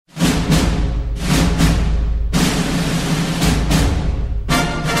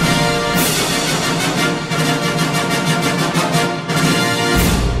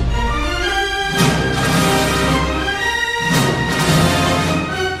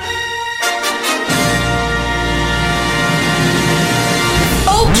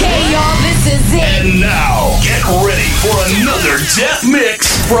ready for another death mix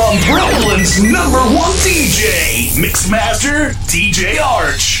from Brooklyn's #1 DJ, Mixmaster DJ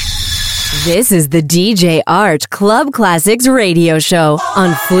Arch. This is the DJ Arch Club Classics radio show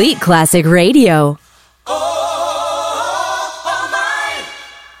on Fleet Classic Radio.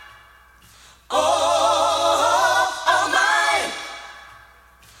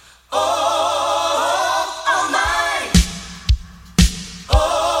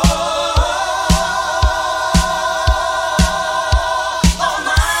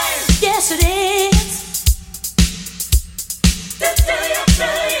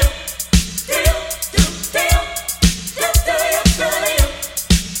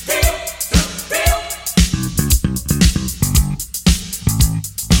 Feel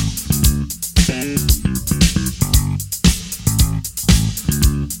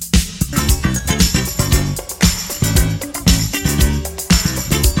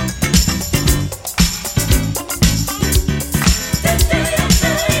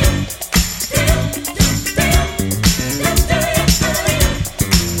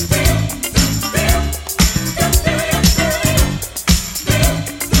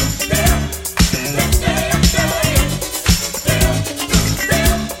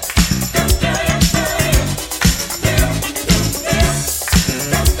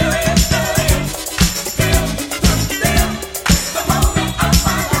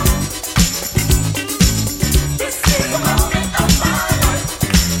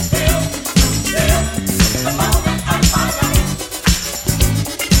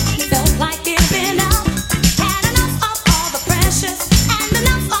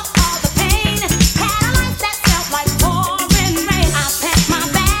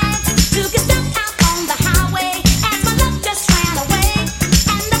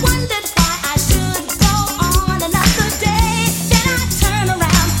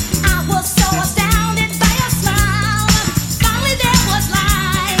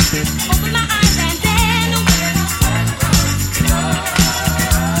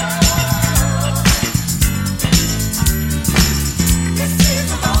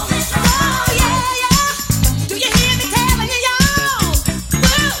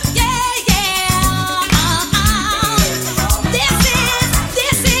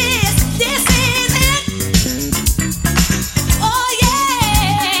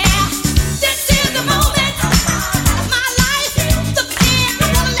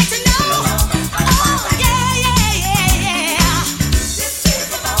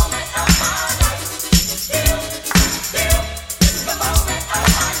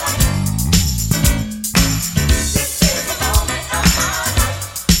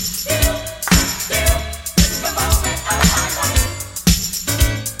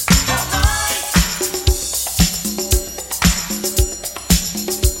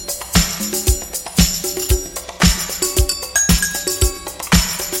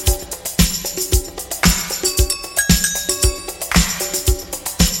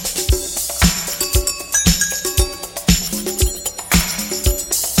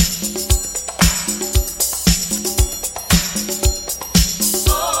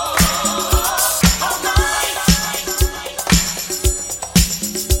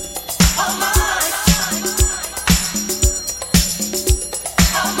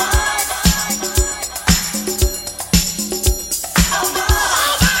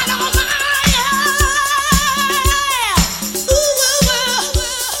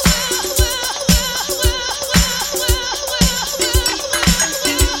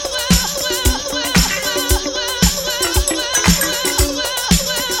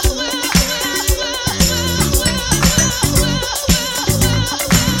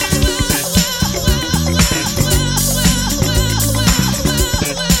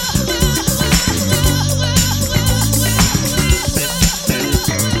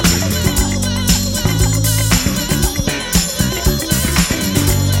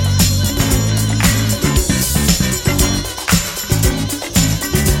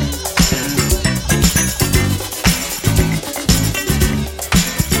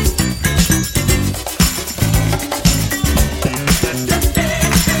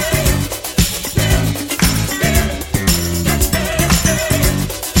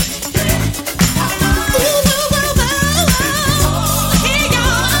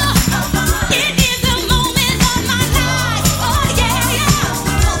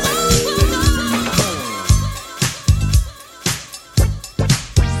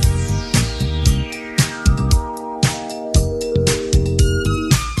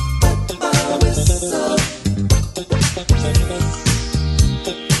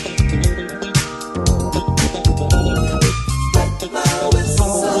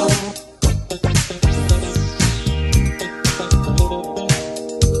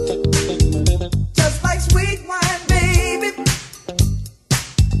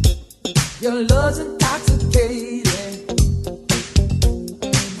Your love's intoxicating.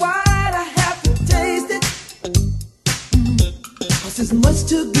 Why'd I have to taste it? 'Cause it's much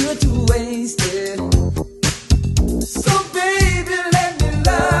too good to waste it. So baby, let me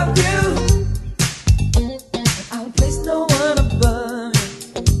love you. I'll place no one above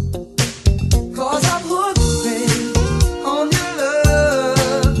you. 'Cause I'm hooked, babe, on your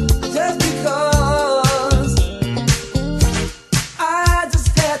love. Just because I just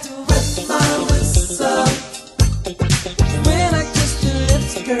had to wet my whistle when I kissed your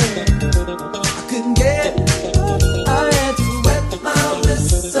lips, girl. I couldn't get it. I had to wet my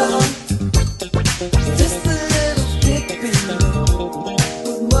whistle. Just a little bit, baby,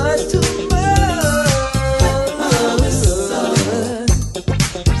 was much too much. My whistle.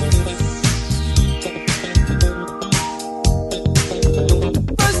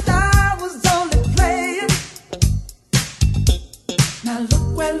 First I was only playing. Now look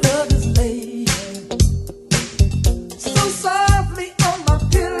where love is laying. So softly on my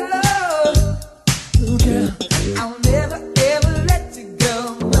pillow. Ooh, girl, I'll never ever let you go.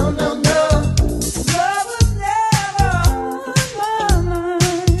 No, no, no. Love was never on my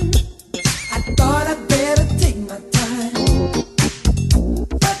mind. I thought I'd better take my time.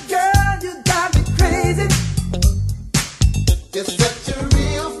 But girl, you got me crazy. You're such a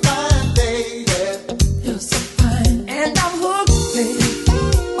real fine lady. You're so fine. And I'm hooked, baby,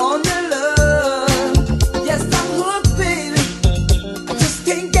 on your love. Yes, I'm hooked, baby. I just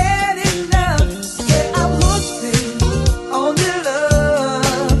can't get enough. Yeah, I'm hooked, baby, on your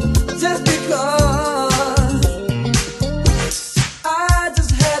love. Just because I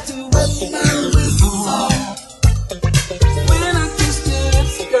just had to wet my whistle when I kissed your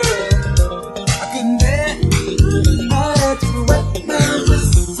lips, girl. I couldn't bear it. I had to wet my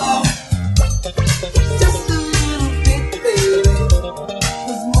whistle. Just a little bit, baby,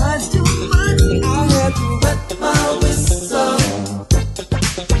 was much too much. I had to wet my whistle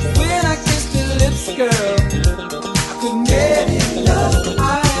when I kissed your lips, girl. I couldn't get enough. I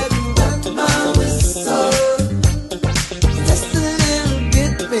had to wet my whistle. Just a little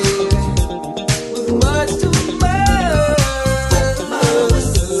bit, baby, was much too much. My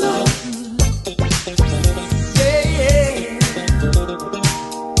whistle. Yeah, yeah.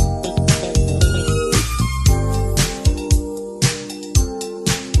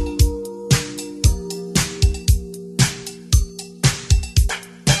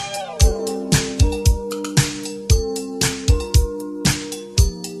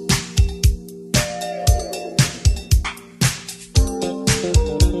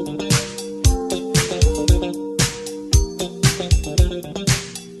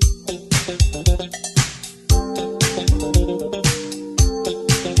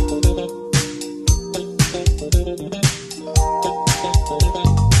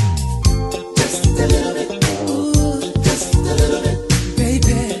 Just a little bit, ooh, just a little bit,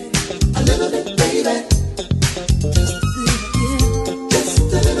 baby, a little bit, baby, just a little bit, just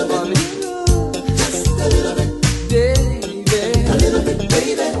a little bit, just a little bit, baby, a little bit,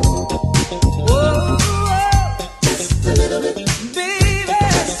 baby, whoa, just a little bit, baby,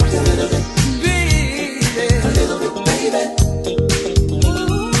 just a little bit, baby, a little bit, baby,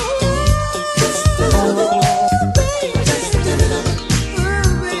 ooh, just a little bit, just a little bit.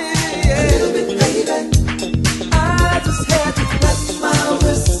 A little bit, baby. I just had to wet my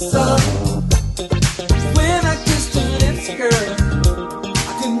whistle when I kissed your lips, girl.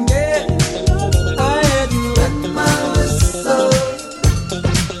 I couldn't get it. I had to wet my whistle.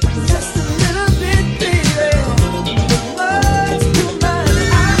 Just a little bit, baby. Much too much.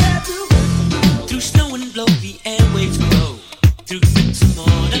 I had to. Through snow and blow, the airwaves grow. Through bricks and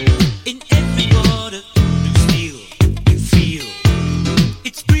mortar, in every border. Through steel, you feel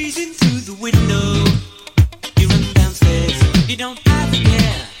it's breezing through the window. You run downstairs, you don't have to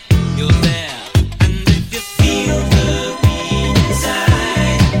care. You're there, and if you feel the beat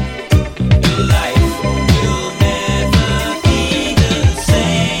inside, your life will never be the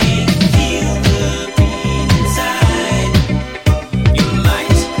same. Feel the beat inside, you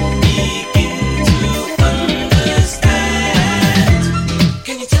might begin to understand.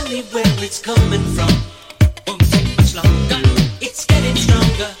 Can you tell me where it's coming from? Won't take much longer, it's getting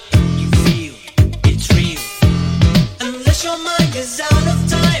stronger. You feel it's real, unless your mind is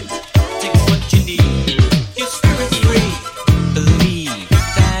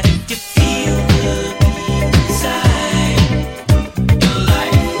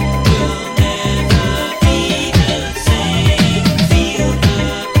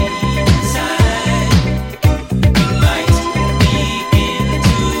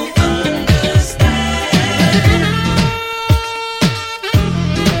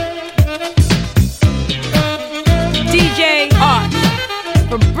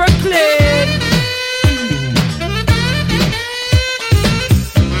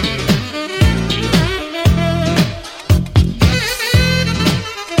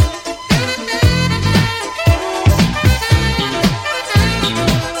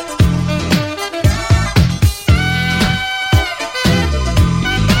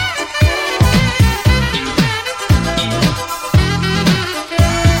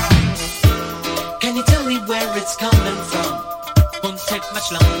it's coming from won't take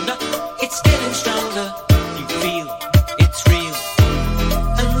much longer. It's getting stronger. You feel it's real.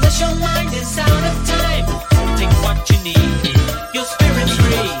 Unless your mind is out of time, take what you need. Your spirit's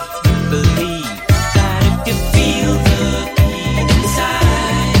free. Believe that if you feel the beat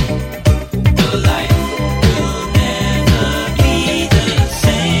inside, your life will never be the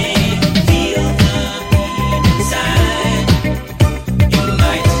same. Feel the beat inside. You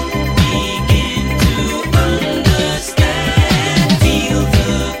might begin to understand.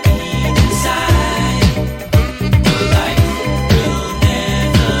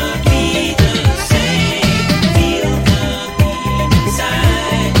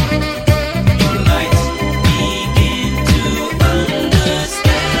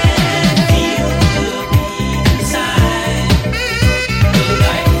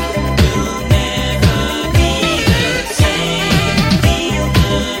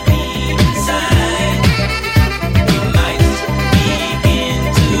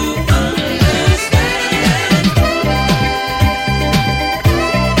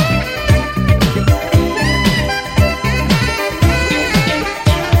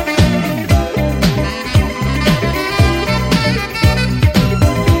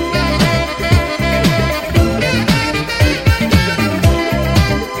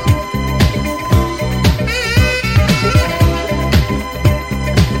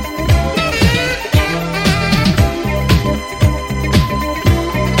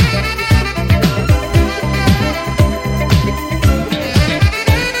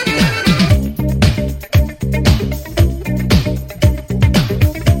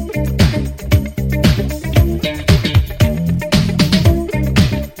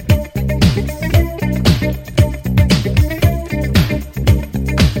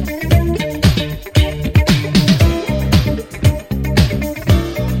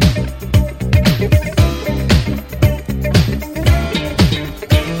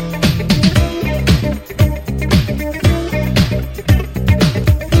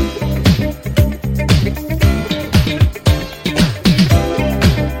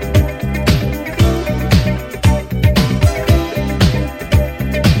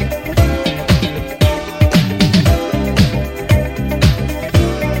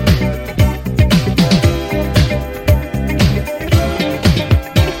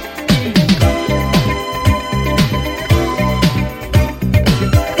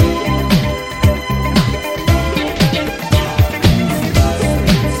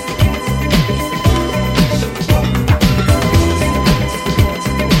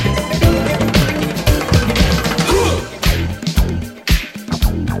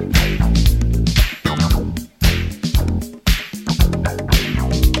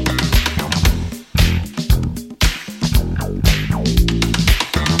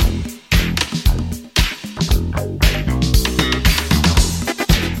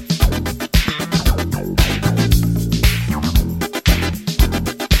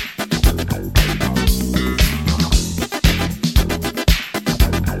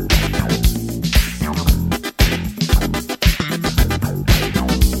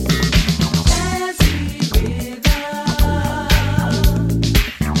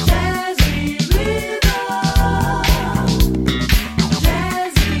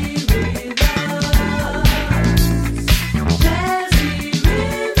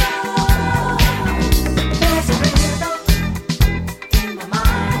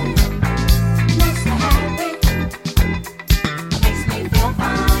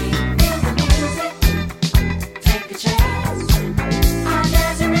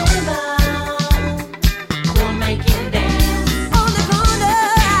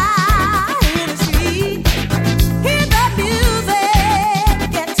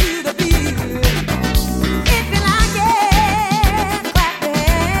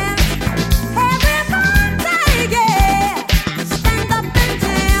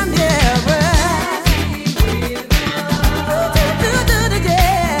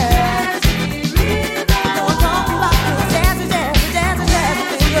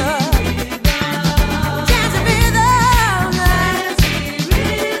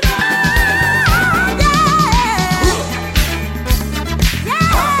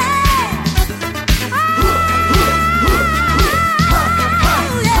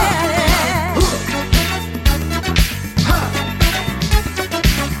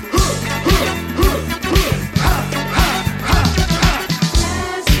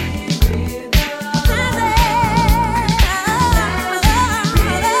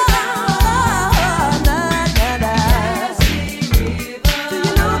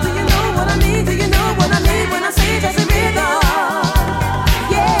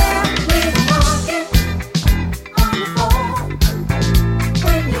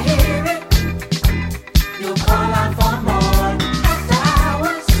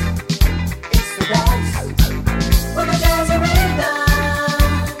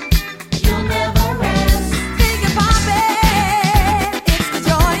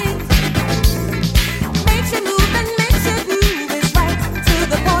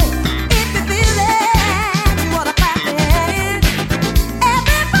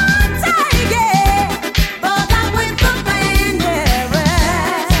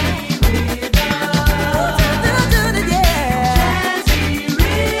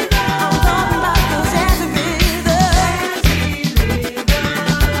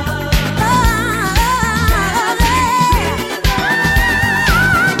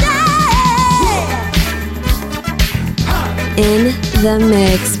 In the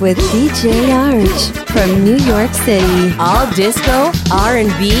mix with DJ Arch from New York City. All disco,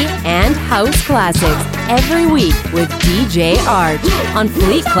 R&B, and house classics every week with DJ Arch on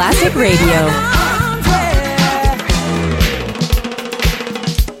Fleet Classic Radio.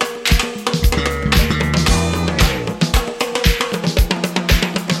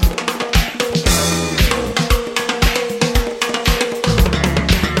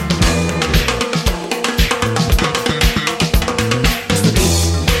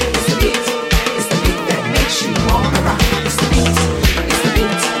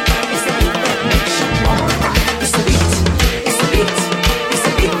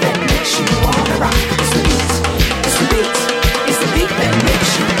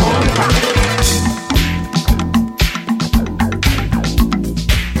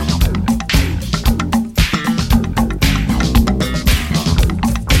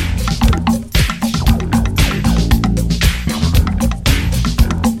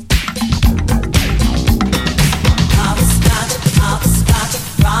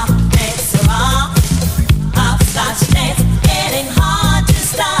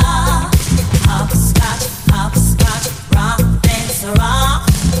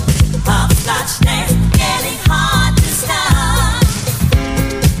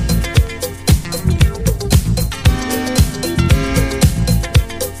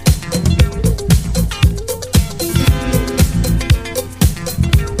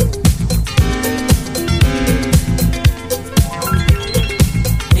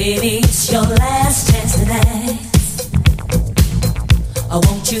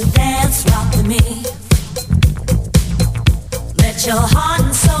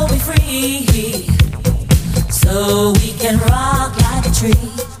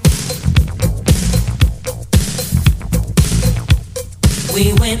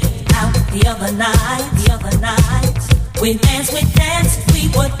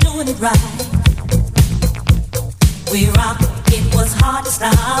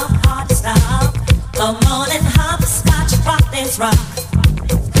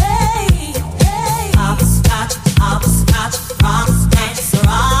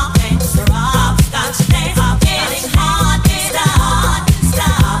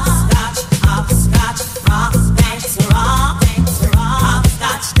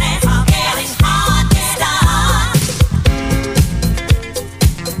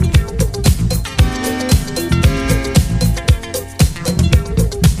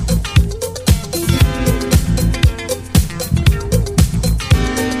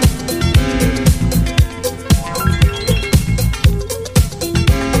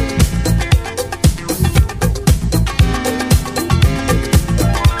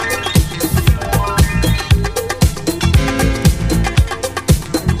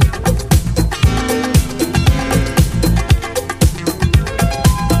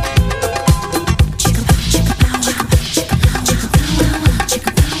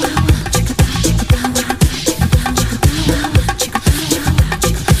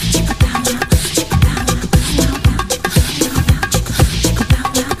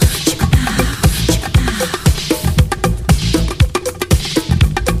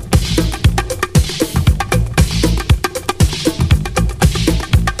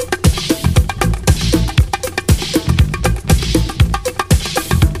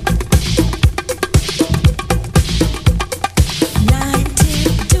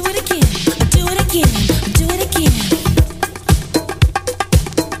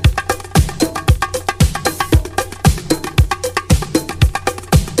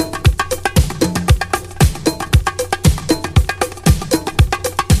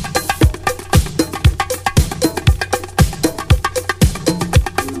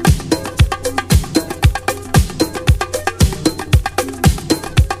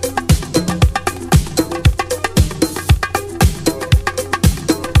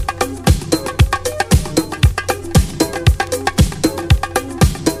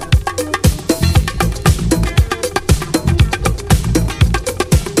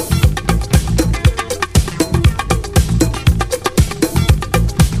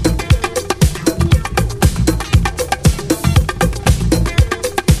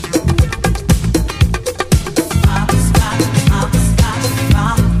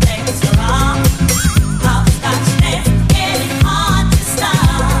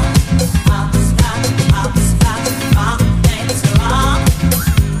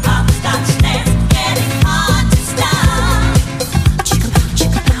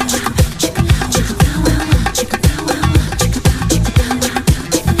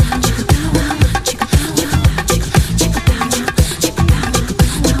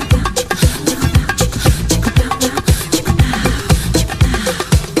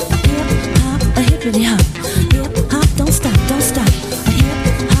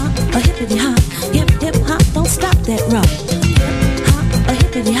 hippity hop, hip hop, don't stop that rock. Hip hop, a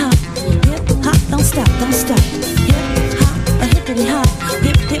hippity hop, hip hop, don't stop, don't stop. Hip hop, a hippity hop,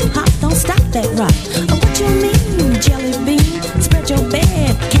 hip hop, don't stop that rock. What you mean, jelly bean? Spread your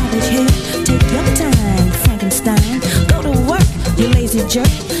bed, cabbage head. Take your time, Frankenstein. Go to work, you lazy jerk.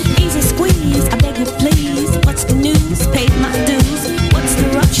 Easy squeeze, I beg you please. What's the news? Paid my dues. What's the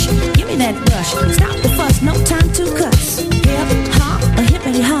rush? Give me that brush. Stop the fuss, no time to cuss. Hip hop, a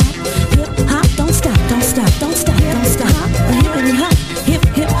hippity hop. Hip hop, don't stop, don't stop, don't stop, don't stop. A hippity hop,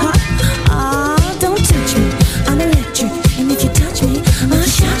 hip hop. Ah, don't touch me, I'm electric. And if you touch me, I'll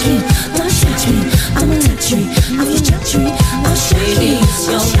shock you. Don't shock me, I'm electric. If you touch me, I'll shock you.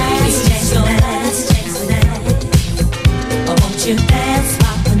 Your last chance, your last chance tonight. I want you dance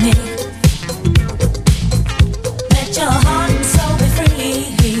rock with me. Let your heart and soul be free,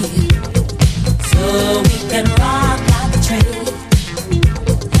 so we can rock like a train.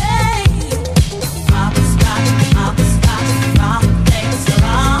 Hey, hopscotch, rock, things are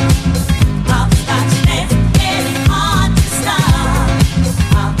wrong. Hopscotch, dance, getting hard to stop.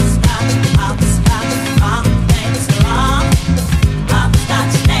 Hopscotch, rock, things are wrong.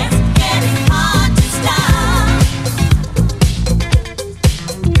 Hopscotch, dance, getting hard to stop.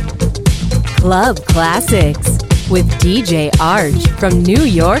 Club Classics with DJ Arch from New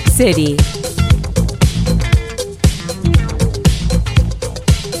York City.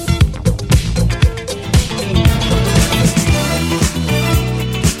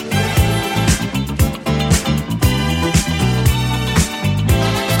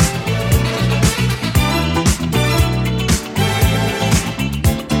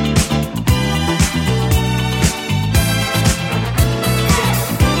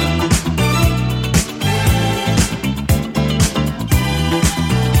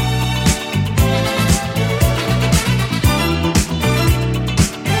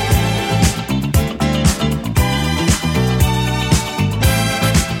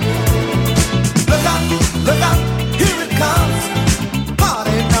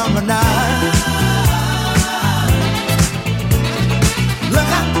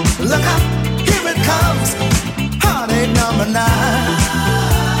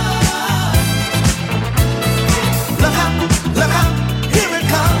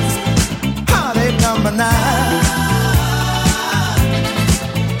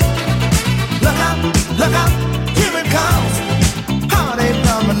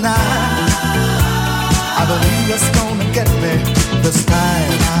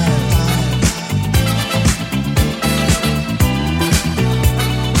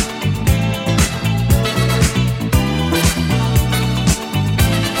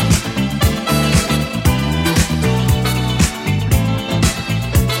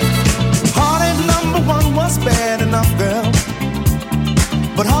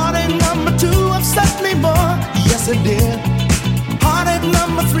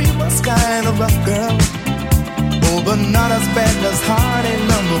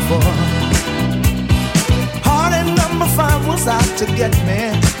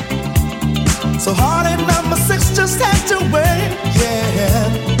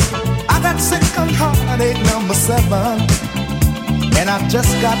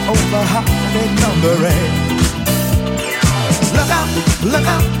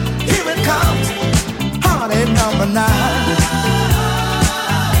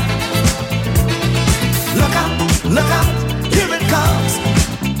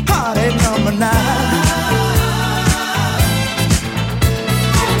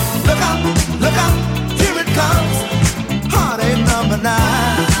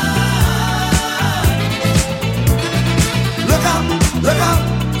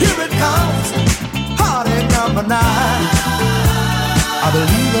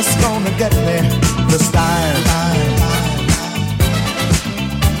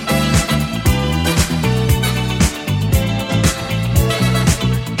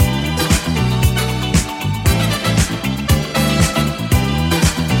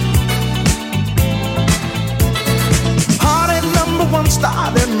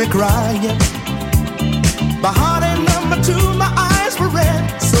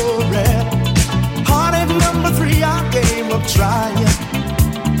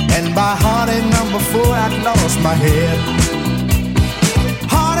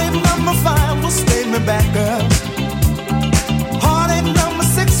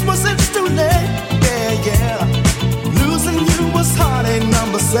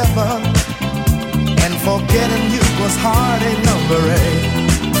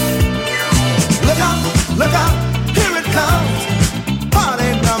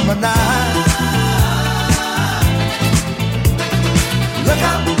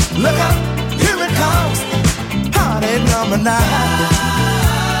 look out, here it comes, heartache number 9.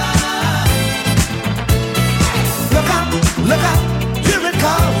 Look out, here it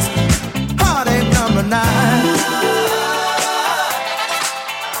comes, heartache number 9.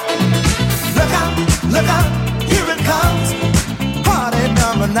 Look out, here it comes, heartache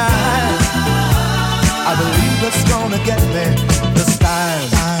number 9. I believe it's gonna get me this time.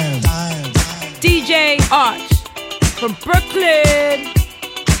 DJ Arch from Brooklyn.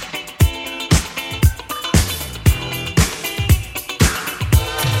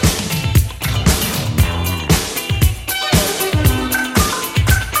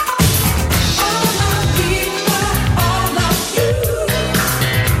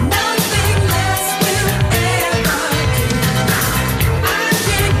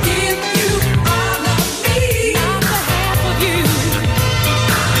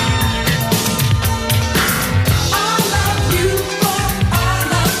 All of you for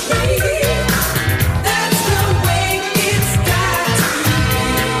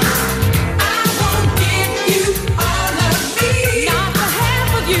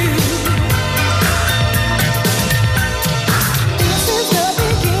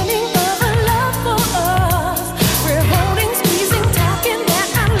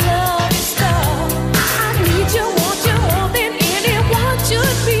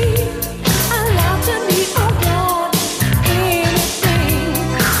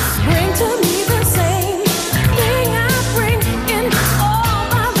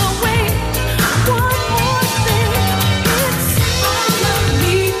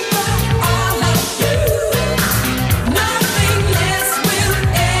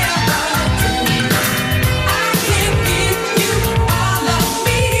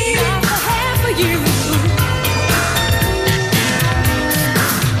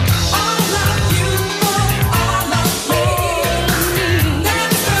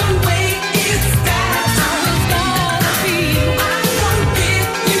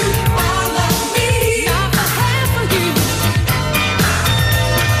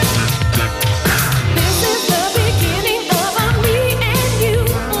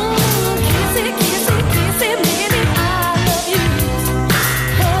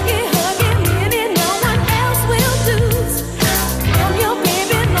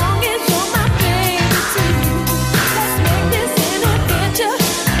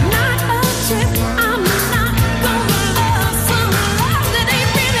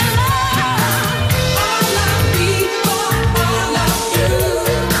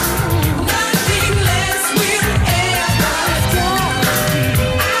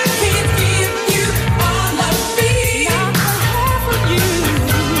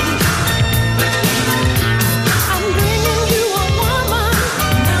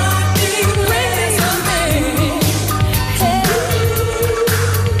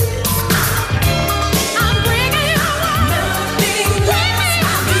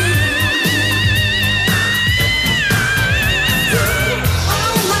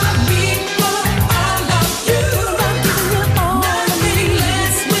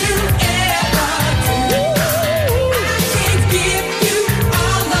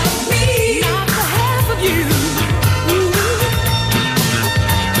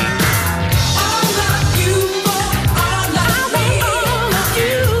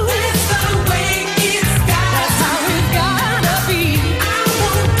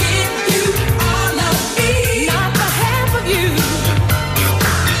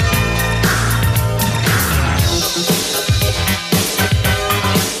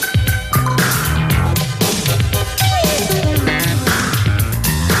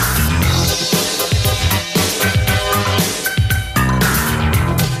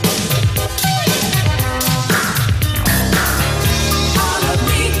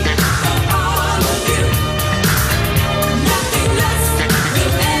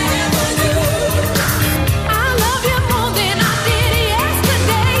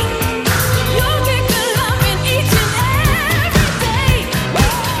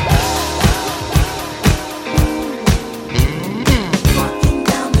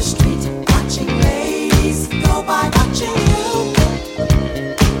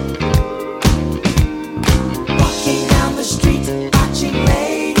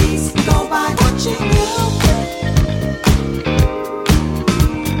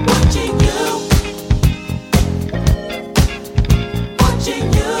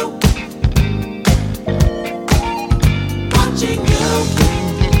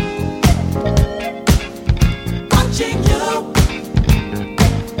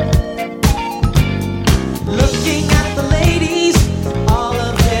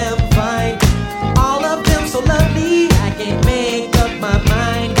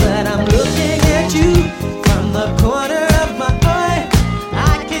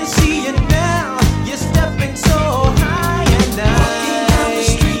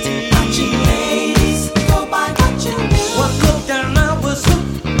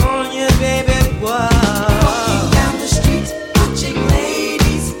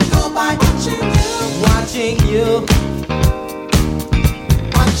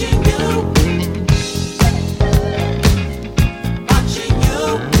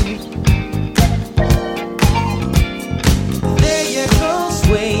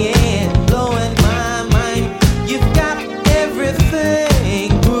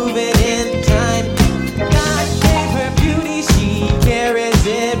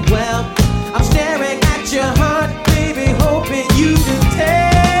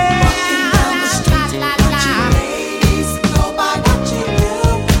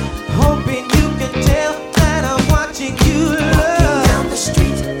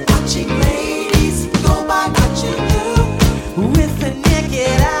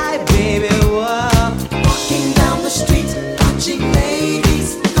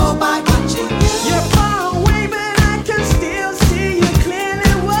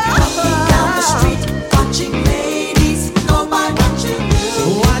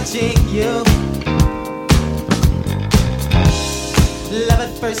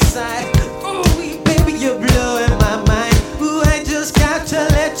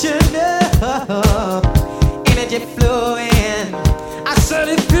it flowing. I said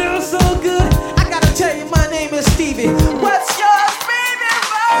it feels so good. I gotta tell you, my name is Stevie. What's yours, baby?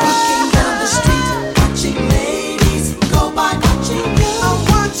 Walking down the street, watching ladies go by, watching you. I'm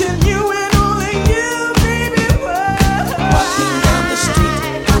watching you and only you, baby. Walking down the street,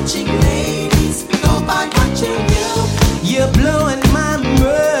 watching ladies go by, watching you. You're blowing my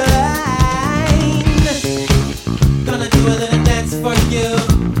mind. Gonna do a little dance for you.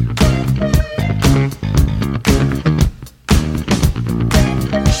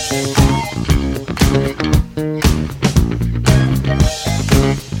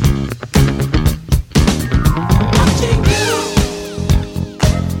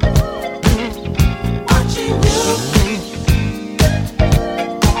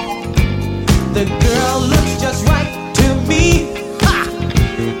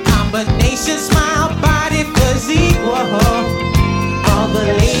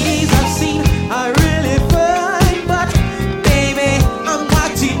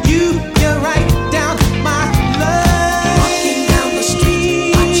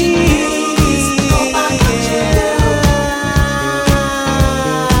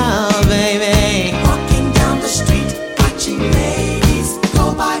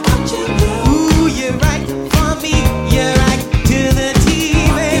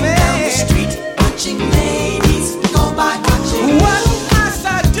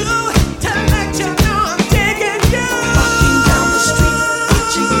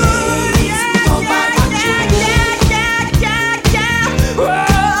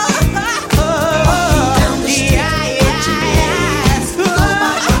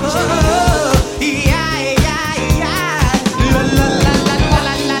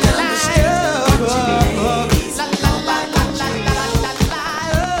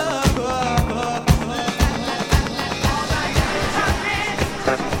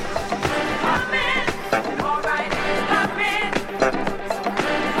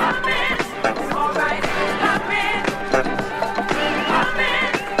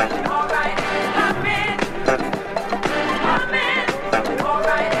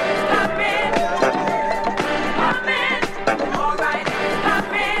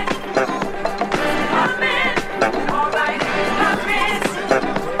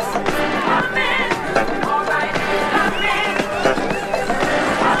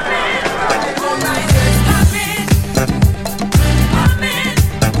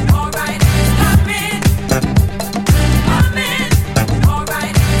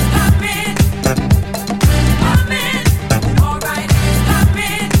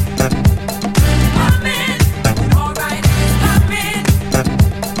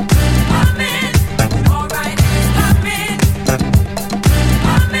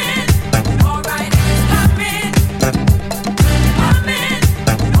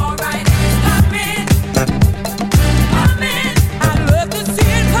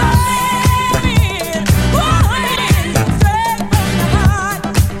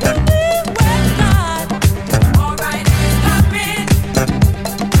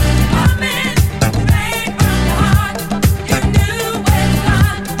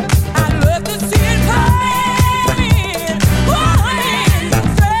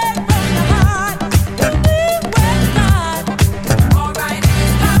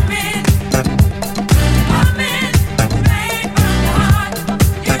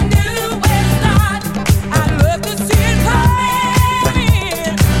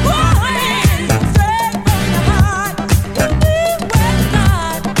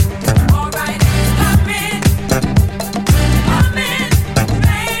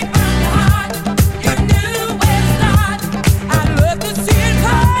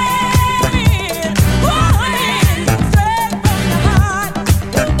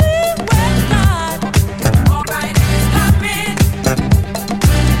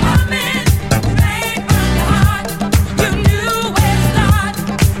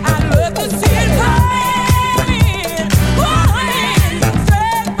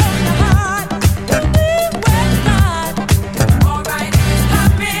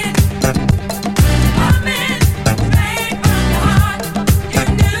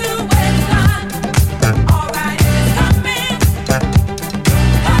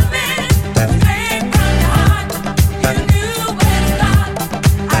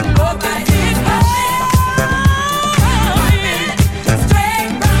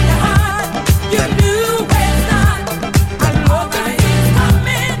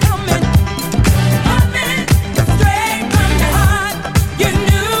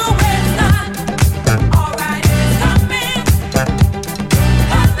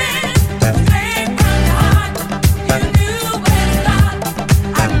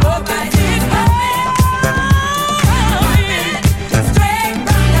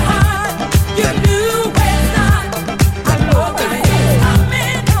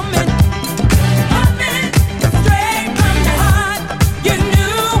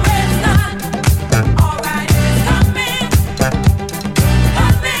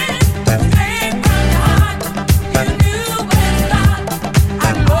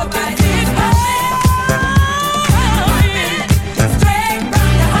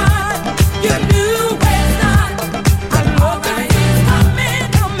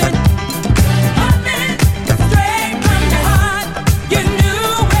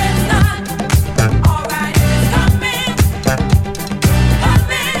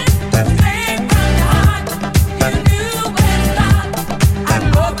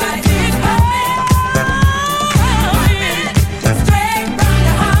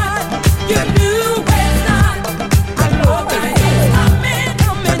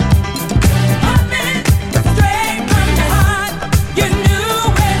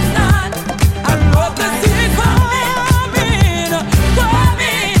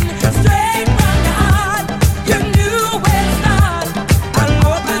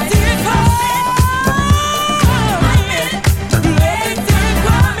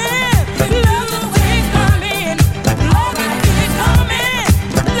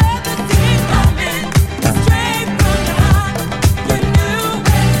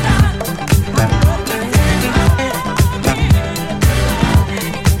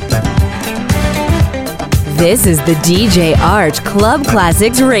 This is the DJ Arch Club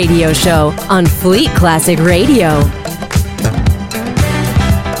Classics radio show on Fleet Classic Radio.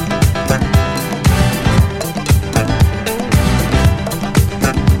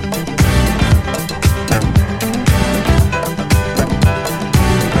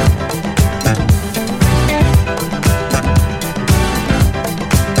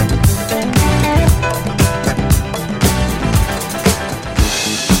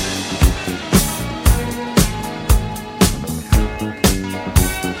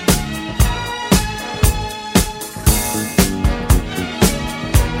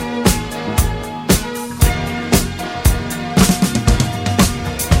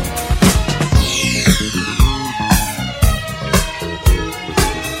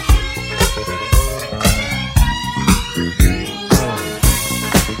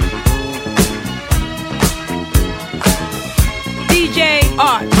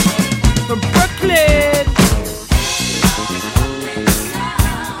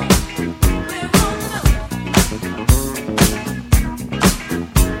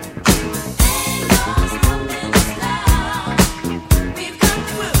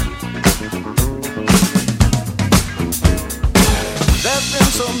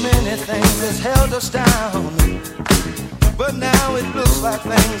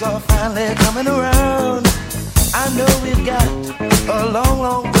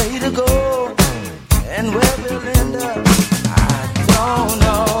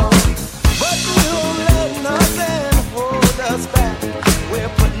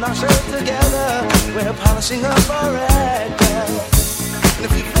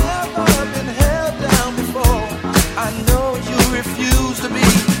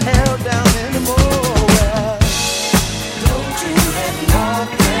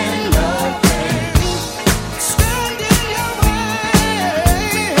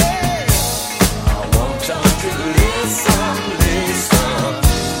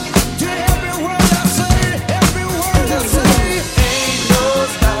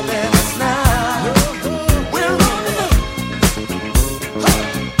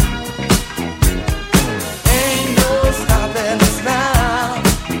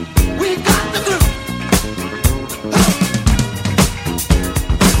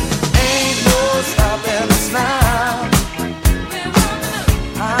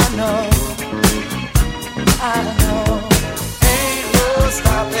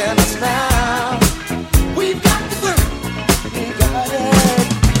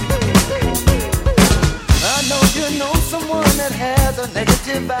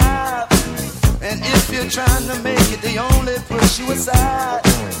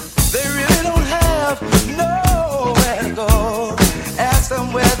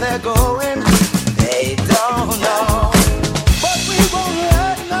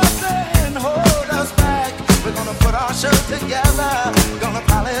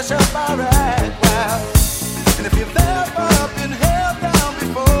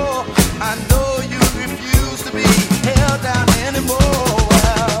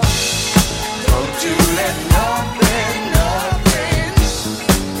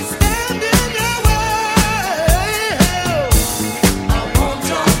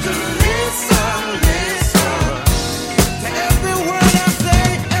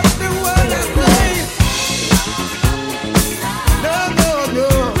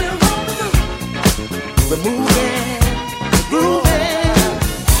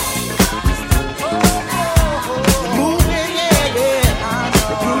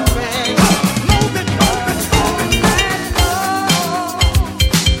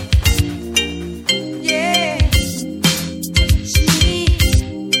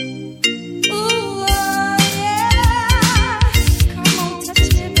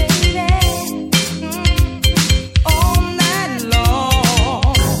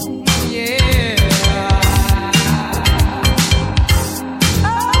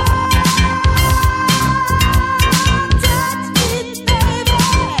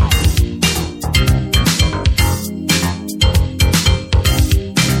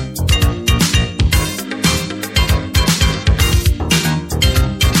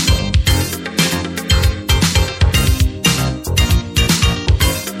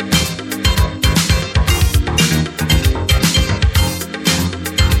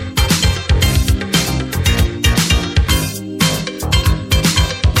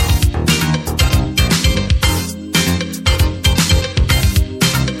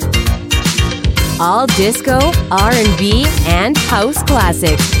 All disco, R&B, and house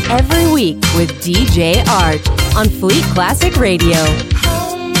classics every week with DJ Arch on Fleet Classic Radio.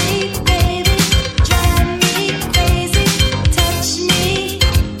 Drive me crazy, touch me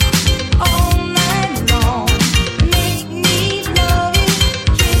all night long.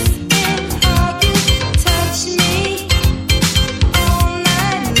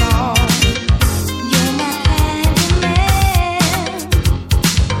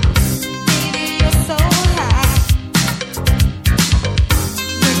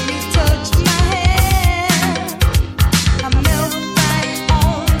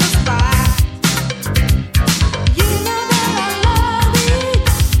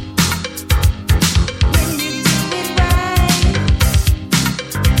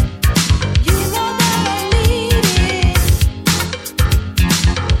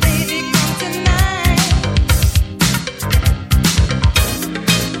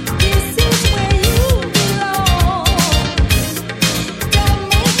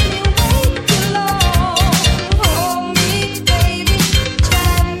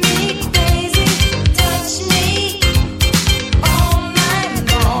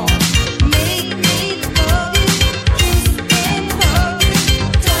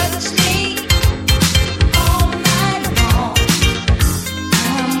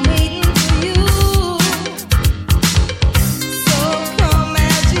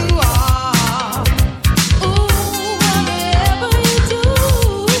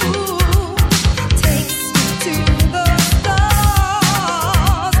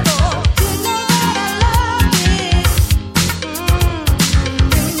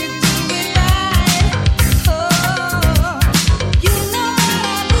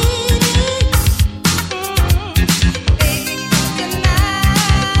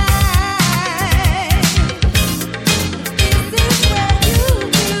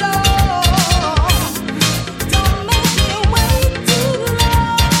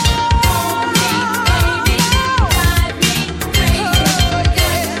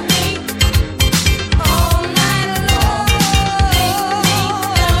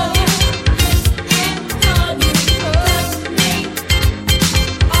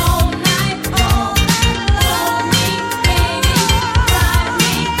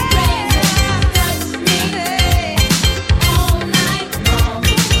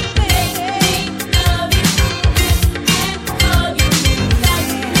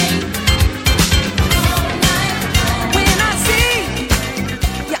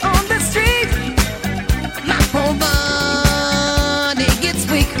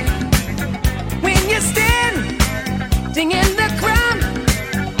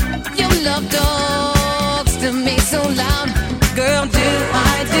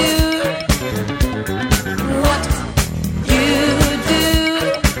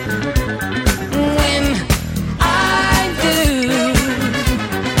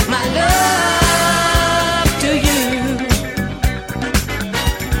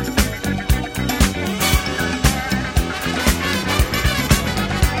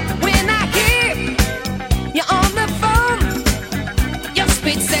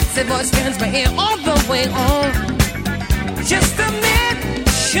 way, all the way on. Just a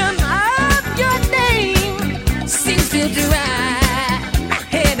mention of your name seems to drive my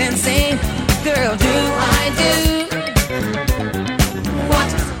head insane. Girl, do I do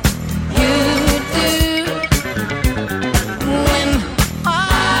what you do when I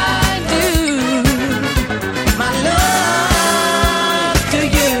do my love to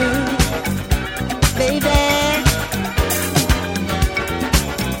you, baby?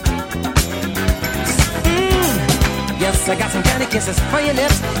 Yes, I got some candy kisses for your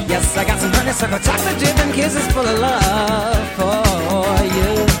lips. Yes, I got some honeysuckle chocolate dripping kisses full of love for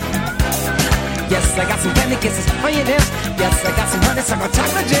you. Yes, I got some candy kisses for your lips. Yes, I got some honeysuckle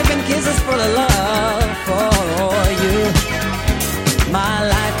chocolate dripping kisses full of love for you. My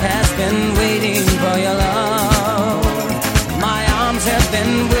life has been waiting for your love. My arms have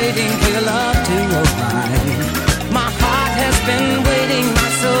been waiting for your love to arrive. My heart has been waiting, my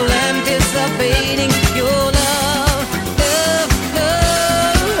soul anticipating your love.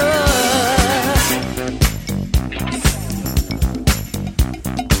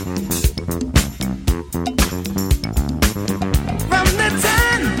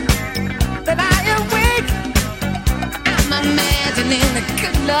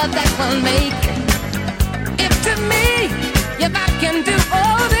 That will make if to me, if I can do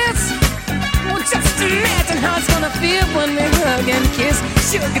all this, well, just imagine how it's gonna feel when we hug and kiss.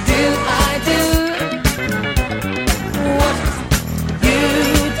 Sugar, do I do what you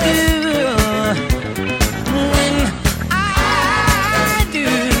do when I do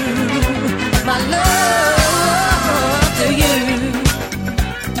my love to you?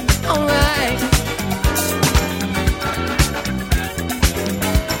 Alright.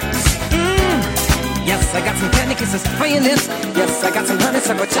 Yes, I got some candy kisses for your lips. Yes, I got some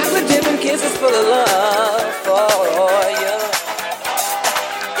honeysuckle chocolate dripping kisses full of love for you.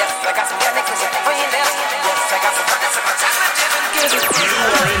 Yes, I got some candy kisses for your lips. Yes, I got some honeysuckle chocolate dripping kisses. You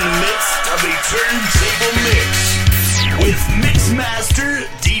are in the midst of a turntable mix with Mixmaster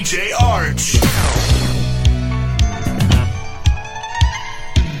DJ Arch.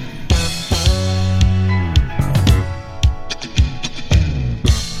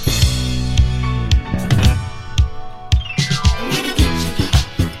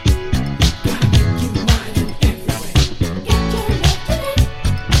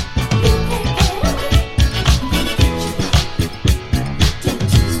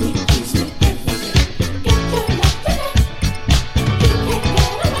 You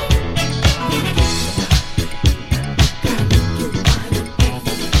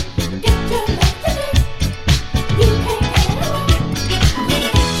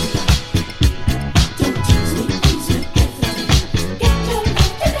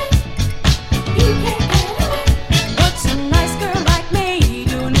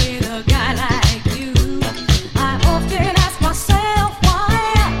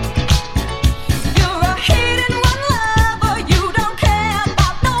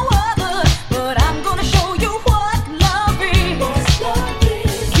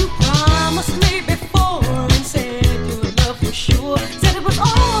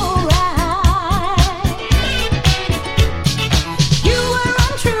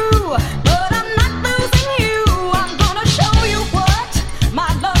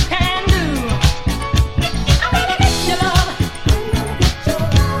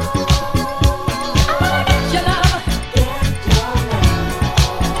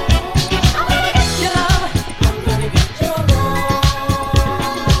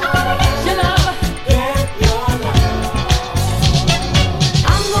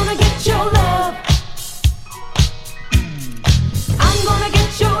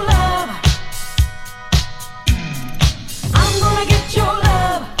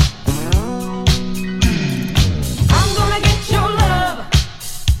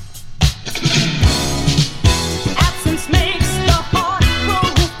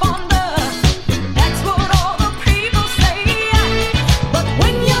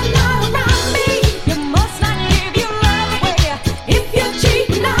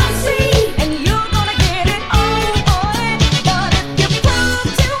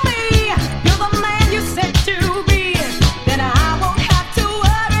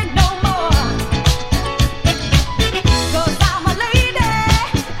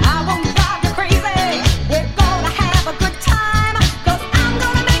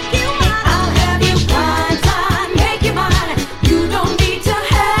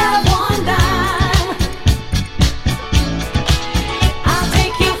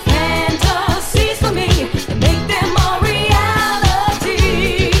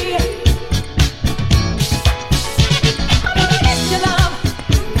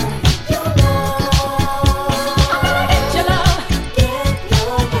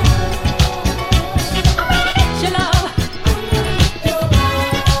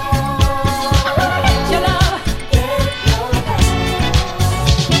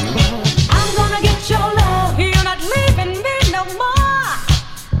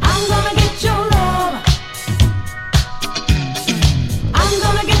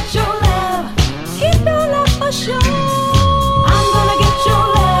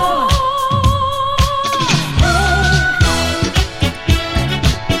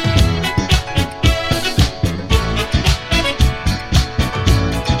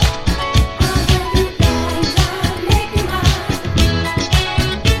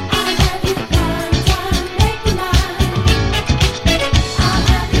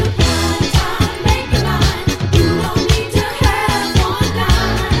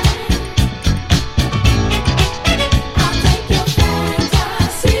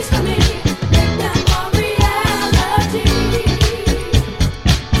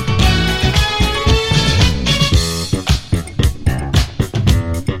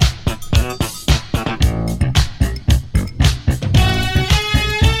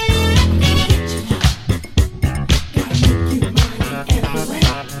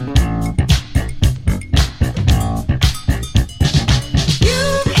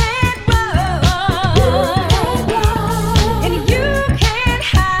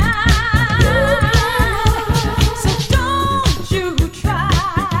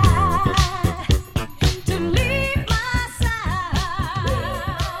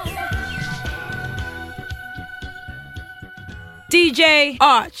DJ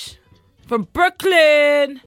Arch from Brooklyn.